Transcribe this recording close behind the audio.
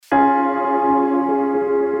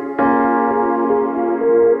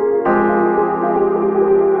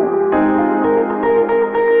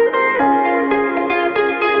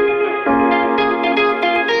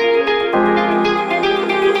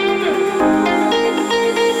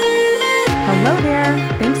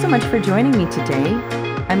much for joining me today.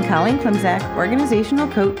 I'm Colleen Klimczak, organizational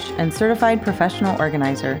coach and certified professional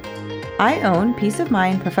organizer. I own Peace of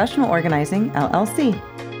Mind Professional Organizing, LLC.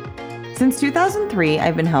 Since 2003,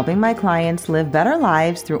 I've been helping my clients live better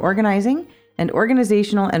lives through organizing and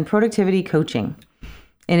organizational and productivity coaching.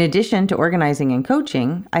 In addition to organizing and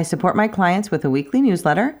coaching, I support my clients with a weekly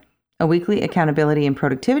newsletter, a weekly accountability and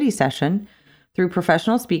productivity session through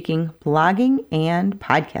professional speaking, blogging, and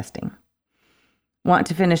podcasting. Want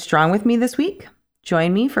to finish strong with me this week?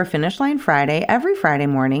 Join me for Finish Line Friday every Friday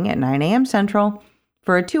morning at 9 a.m. Central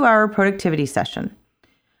for a 2-hour productivity session.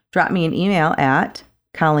 Drop me an email at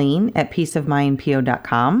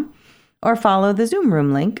colleen@peaceofmindpo.com or follow the Zoom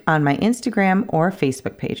room link on my Instagram or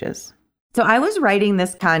Facebook pages. So I was writing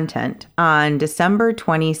this content on December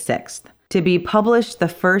 26th to be published the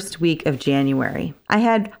first week of January. I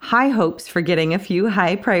had high hopes for getting a few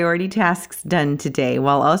high priority tasks done today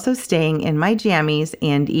while also staying in my jammies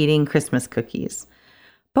and eating Christmas cookies,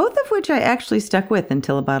 both of which I actually stuck with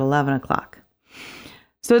until about 11 o'clock.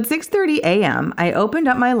 So at 6:30 a.m., I opened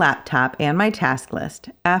up my laptop and my task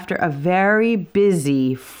list after a very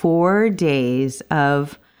busy 4 days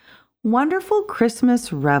of wonderful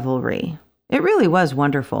Christmas revelry. It really was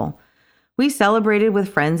wonderful. We celebrated with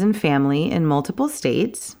friends and family in multiple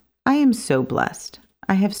states. I am so blessed.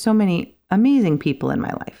 I have so many amazing people in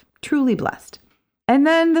my life. Truly blessed. And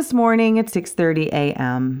then this morning at 6:30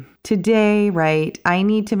 a.m., today, I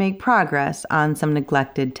need to make progress on some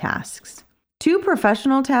neglected tasks. 2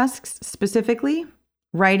 professional tasks specifically,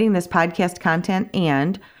 writing this podcast content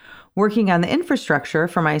and working on the infrastructure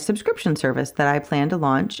for my subscription service that I plan to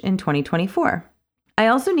launch in 2024. I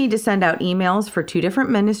also need to send out emails for 2 different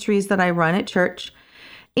ministries that I run at church,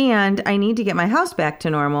 and I need to get my house back to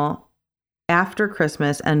normal after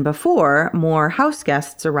Christmas and before more house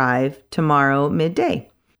guests arrive tomorrow midday.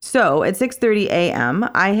 So at 6:30 a.m.,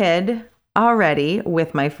 I had already,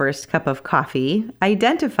 with my first cup of coffee,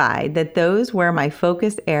 identified that those were my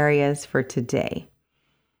focus areas for today.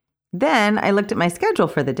 Then I looked at my schedule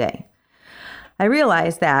for the day. I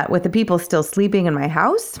realized that with the people still sleeping in my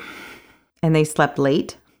house, and they slept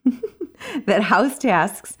late, that house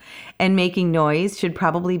tasks and making noise should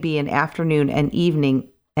probably be an afternoon and evening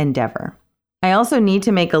endeavor. I also need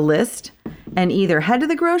to make a list and either head to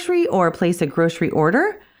the grocery or place a grocery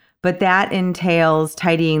order, but that entails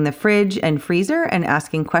tidying the fridge and freezer and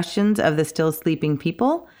asking questions of the still sleeping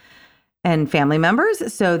people and family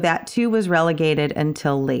members, so that too was relegated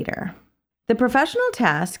until later. The professional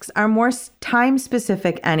tasks are more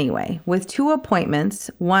time-specific anyway, with 2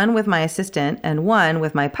 appointments, one with my assistant and one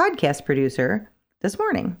with my podcast producer this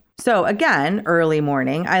morning. So again, early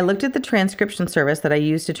morning, I looked at the transcription service that I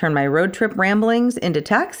use to turn my road trip ramblings into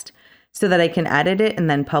text so that I can edit it and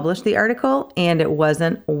then publish the article, and it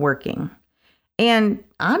wasn't working. And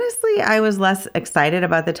honestly, I was less excited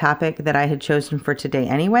about the topic that I had chosen for today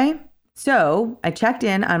anyway. So I checked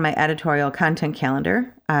in on my editorial content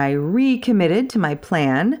calendar. I recommitted to my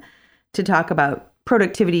plan to talk about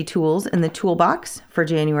productivity tools in the toolbox for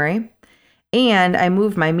January. And I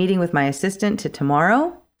moved my meeting with my assistant to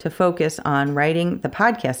tomorrow to focus on writing the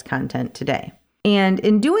podcast content today. And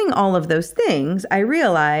in doing all of those things, I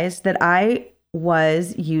realized that I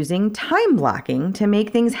was using time blocking to make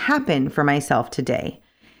things happen for myself today.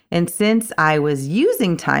 And since I was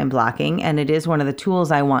using time blocking, and it is one of the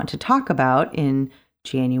tools I want to talk about in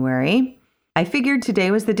January, I figured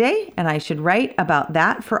today was the day and I should write about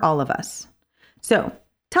that for all of us. So,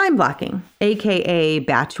 time blocking, aka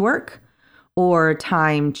batch work or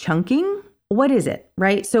time chunking. What is it,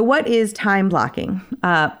 right? So what is time blocking?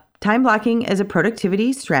 Time blocking is a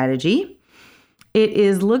productivity strategy. It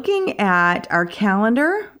is looking at our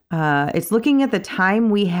calendar. It's looking at the time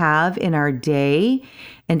we have in our day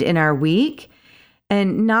and in our week,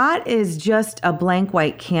 and not as just a blank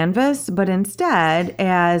white canvas, but instead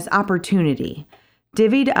as opportunity,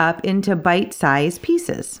 divvied up into bite-sized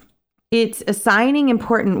pieces. It's assigning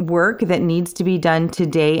important work that needs to be done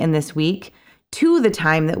today and this week to the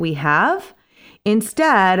time that we have,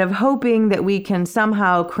 instead of hoping that we can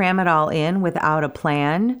somehow cram it all in without a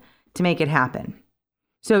plan to make it happen.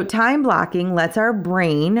 So time blocking lets our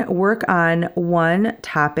brain work on one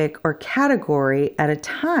topic or category at a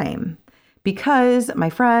time because,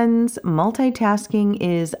 my friends, multitasking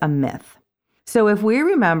is a myth. So if we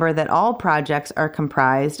remember that all projects are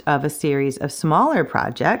comprised of a series of smaller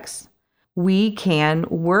projects, we can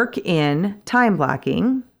work in time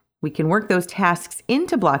blocking. We can work those tasks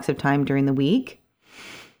into blocks of time during the week,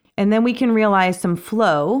 and then we can realize some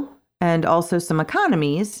flow and also some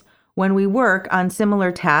economies when we work on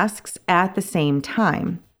similar tasks at the same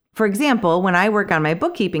time. For example, when I work on my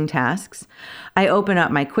bookkeeping tasks, I open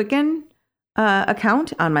up my Quicken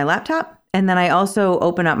account on my laptop. And then I also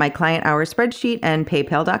open up my client hour spreadsheet and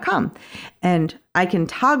paypal.com. And I can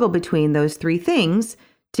toggle between those three things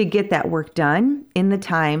to get that work done in the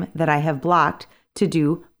time that I have blocked to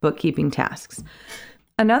do bookkeeping tasks.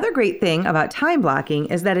 Another great thing about time blocking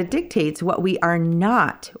is that it dictates what we are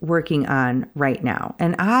not working on right now.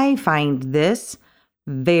 And I find this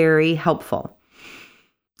very helpful.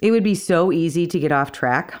 It would be so easy to get off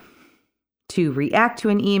track, to react to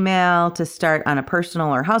an email, to start on a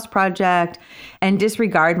personal or house project, and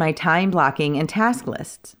disregard my time blocking and task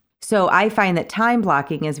lists. So I find that time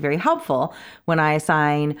blocking is very helpful when I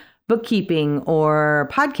assign bookkeeping or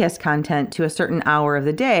podcast content to a certain hour of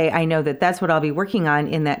the day. I know that that's what I'll be working on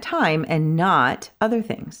in that time and not other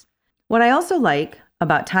things. What I also like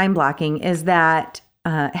about time blocking is that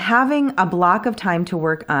having a block of time to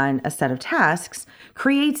work on a set of tasks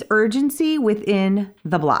creates urgency within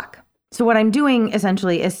the block. So what I'm doing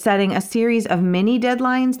essentially is setting a series of mini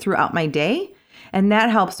deadlines throughout my day, and that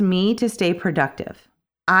helps me to stay productive.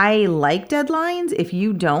 I like deadlines. If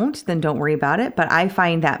you don't, then don't worry about it, but I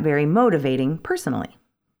find that very motivating personally.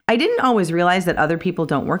 I didn't always realize that other people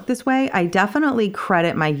don't work this way. I definitely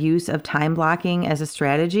credit my use of time blocking as a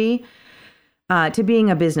strategy to being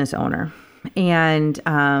a business owner and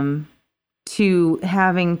to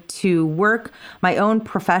having to work my own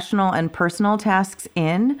professional and personal tasks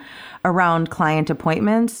in around client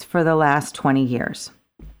appointments for the last 20 years.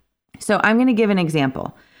 So I'm going to give an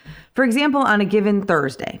example. For example, on a given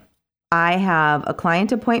Thursday, I have a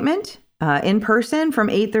client appointment in person from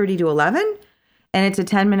 8:30 to 11, and it's a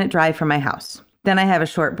 10-minute drive from my house. Then I have a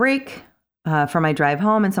short break for my drive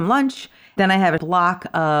home and some lunch. Then I have a block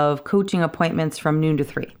of coaching appointments from noon to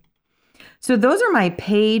 3. So those are my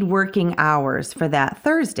paid working hours for that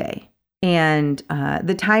Thursday. And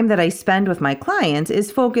the time that I spend with my clients is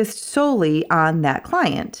focused solely on that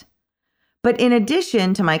client. But in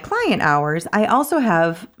addition to my client hours, I also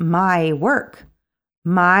have my work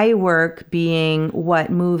being what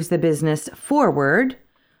moves the business forward,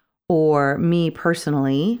 or me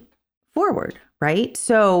personally forward, right?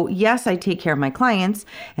 So yes, I take care of my clients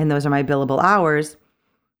and those are my billable hours,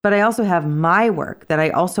 but I also have my work that I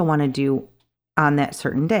also want to do on that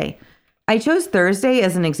certain day. I chose Thursday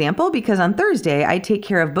as an example because on Thursday, I take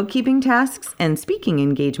care of bookkeeping tasks and speaking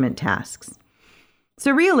engagement tasks.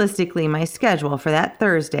 So realistically, my schedule for that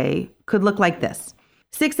Thursday could look like this.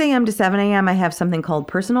 6 a.m. to 7 a.m., I have something called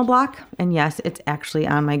personal block. And yes, it's actually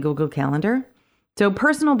on my Google Calendar. So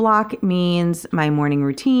personal block means my morning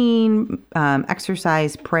routine,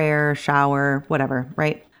 exercise, prayer, shower, whatever,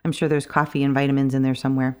 right? I'm sure there's coffee and vitamins in there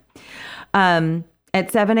somewhere. At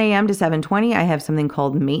 7 a.m. to 7:20, I have something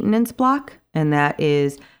called maintenance block. And that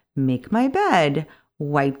is make my bed,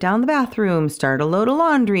 wipe down the bathroom, start a load of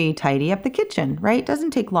laundry, tidy up the kitchen, right?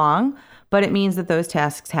 Doesn't take long, but it means that those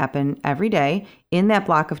tasks happen every day in that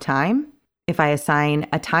block of time. If I assign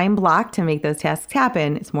a time block to make those tasks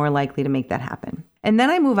happen, it's more likely to make that happen. And then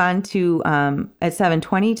I move on to, at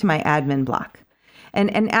 7:20 to my admin block. And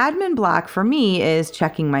an admin block for me is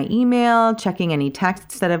checking my email, checking any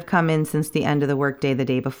texts that have come in since the end of the workday the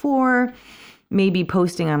day before, maybe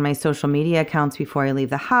posting on my social media accounts before I leave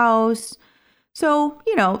the house. So,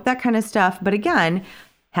 that kind of stuff. But again,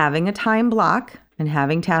 having a time block and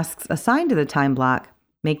having tasks assigned to the time block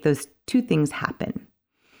make those two things happen.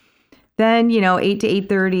 Then, 8 to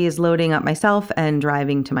 8:30 is loading up myself and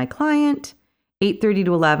driving to my client. 8:30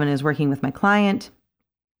 to 11 is working with my client.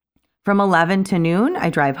 From 11 to noon, I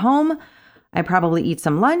drive home. I probably eat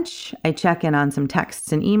some lunch. I check in on some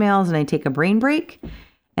texts and emails, and I take a brain break.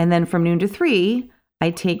 And then from noon to 3, I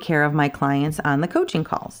take care of my clients on the coaching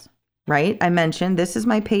calls. Right? I mentioned this is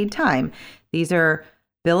my paid time. These are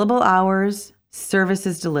billable hours,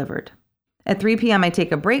 services delivered. At 3 p.m., I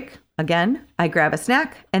take a break. Again, I grab a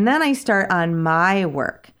snack, and then I start on my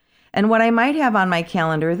work. And what I might have on my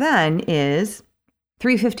calendar then is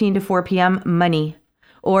 3:15 to 4 p.m. money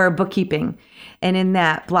or bookkeeping. And in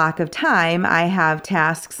that block of time, I have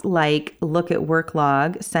tasks like look at work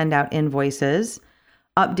log, send out invoices,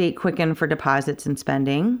 update Quicken for deposits and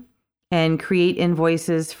spending, and create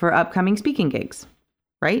invoices for upcoming speaking gigs,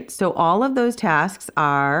 right? So all of those tasks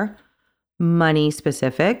are money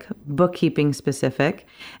specific, bookkeeping specific,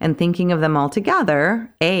 and thinking of them all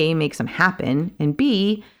together, A, makes them happen, and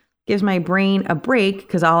B, gives my brain a break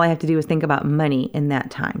because all I have to do is think about money in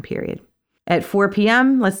that time period. At 4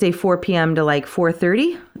 p.m., let's say 4 p.m. to like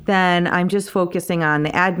 4:30, then I'm just focusing on the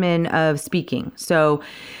admin of speaking. So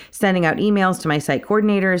sending out emails to my site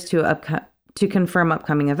coordinators to confirm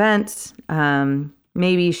upcoming events,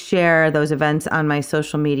 maybe share those events on my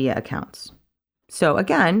social media accounts. So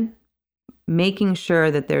again, making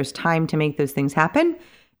sure that there's time to make those things happen,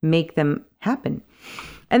 make them happen.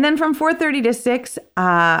 And then from 4:30 to 6,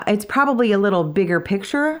 it's probably a little bigger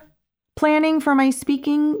picture planning for my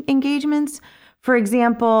speaking engagements. For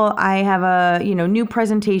example, I have a new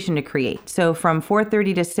presentation to create. So from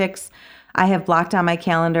 4:30 to 6, I have blocked on my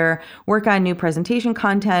calendar, work on new presentation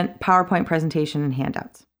content, PowerPoint presentation, and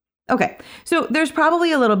handouts. Okay, so there's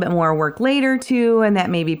probably a little bit more work later too, and that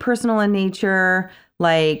may be personal in nature,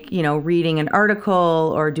 like, reading an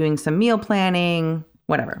article or doing some meal planning,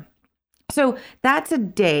 whatever. So that's a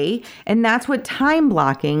day, and that's what time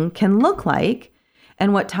blocking can look like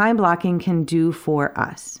and what time blocking can do for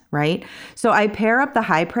us, right? So I pair up the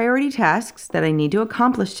high priority tasks that I need to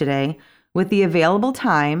accomplish today with the available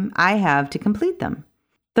time I have to complete them.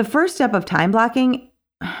 The first step of time blocking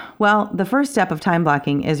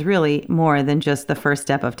is really more than just the first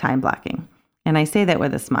step of time blocking. And I say that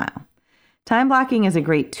with a smile. Time blocking is a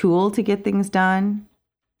great tool to get things done,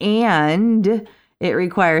 and it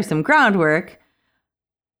requires some groundwork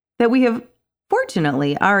that we have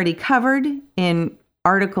fortunately already covered in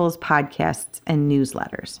articles, podcasts, and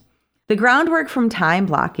newsletters. The groundwork from time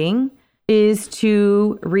blocking is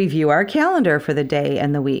to review our calendar for the day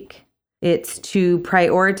and the week. It's to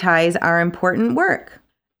prioritize our important work.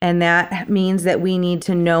 And that means that we need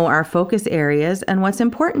to know our focus areas and what's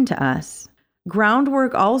important to us.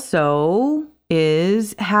 Groundwork also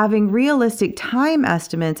is having realistic time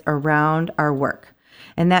estimates around our work.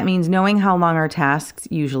 And that means knowing how long our tasks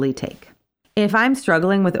usually take. If I'm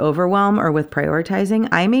struggling with overwhelm or with prioritizing,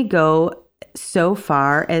 I may go so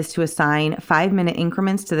far as to assign 5-minute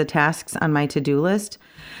increments to the tasks on my to-do list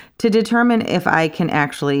to determine if I can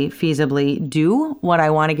actually feasibly do what I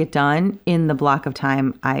want to get done in the block of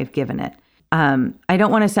time I've given it. I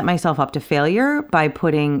don't want to set myself up to failure by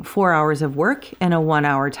putting 4 hours of work in a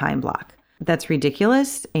 1-hour time block. That's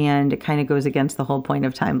ridiculous, and it kind of goes against the whole point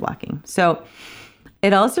of time blocking. So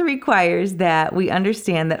it also requires that we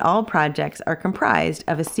understand that all projects are comprised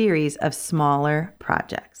of a series of smaller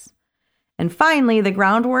projects. And finally, the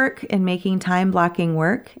groundwork in making time blocking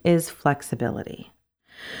work is flexibility.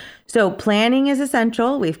 So planning is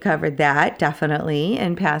essential. We've covered that definitely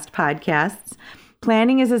in past podcasts.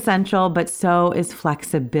 Planning is essential, but so is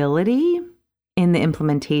flexibility in the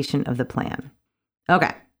implementation of the plan.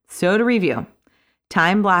 Okay, so to review,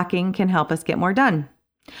 time blocking can help us get more done.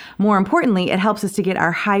 More importantly, it helps us to get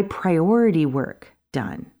our high priority work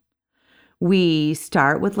done. We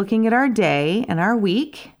start with looking at our day and our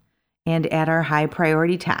week and at our high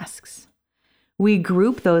priority tasks. We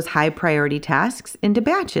group those high priority tasks into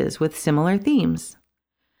batches with similar themes.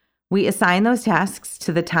 We assign those tasks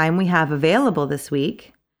to the time we have available this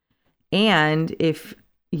week. And if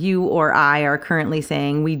you or I are currently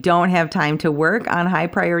saying we don't have time to work on high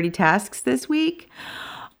priority tasks this week,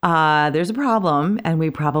 there's a problem, and we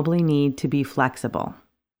probably need to be flexible,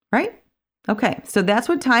 right? Okay, so that's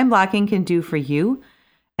what time blocking can do for you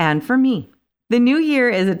and for me. The new year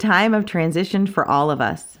is a time of transition for all of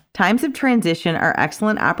us. Times of transition are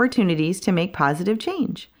excellent opportunities to make positive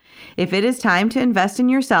change. If it is time to invest in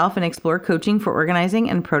yourself and explore coaching for organizing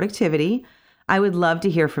and productivity, I would love to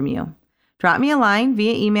hear from you. Drop me a line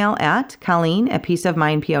via email at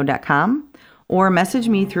colleen@peaceofmindpo.com or message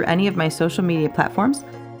me through any of my social media platforms,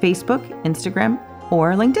 Facebook, Instagram,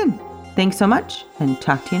 or LinkedIn. Thanks so much, and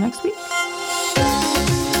talk to you next week.